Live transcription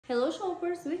Hello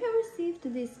shoppers, we have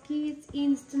received this Kids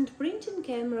instant printing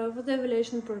camera for the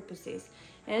evaluation purposes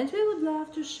and we would love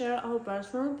to share our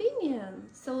personal opinion.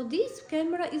 So this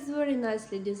camera is very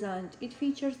nicely designed. It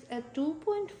features a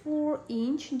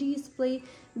 2.4-inch display,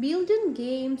 built-in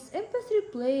games,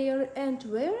 MP3 player and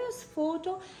various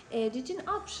photo editing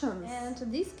options.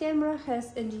 And this camera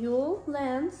has a dual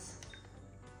lens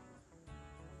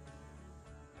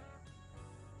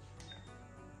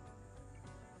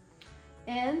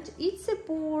and it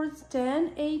supports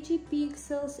 1080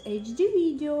 pixels HD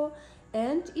video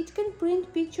and it can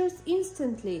print pictures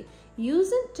instantly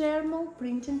using thermal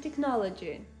printing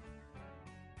technology.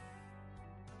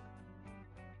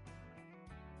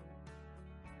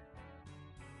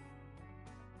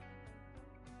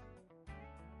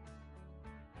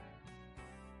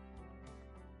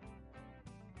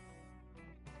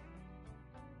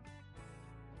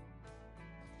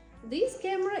 This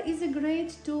camera is a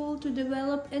great tool to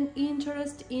develop an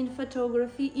interest in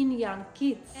photography in young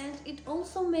kids. And it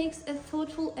also makes a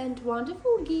thoughtful and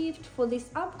wonderful gift for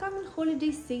this upcoming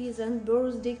holiday season,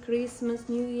 birthday, Christmas,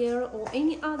 New Year or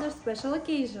any other special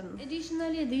occasion.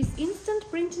 Additionally, this instant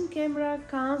printing camera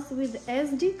comes with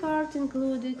SD card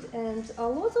included and a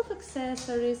lot of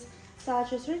accessories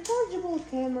such as rechargeable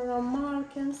camera,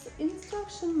 markers,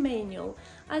 instruction manual.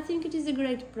 I think it is a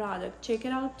great product. Check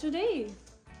it out today!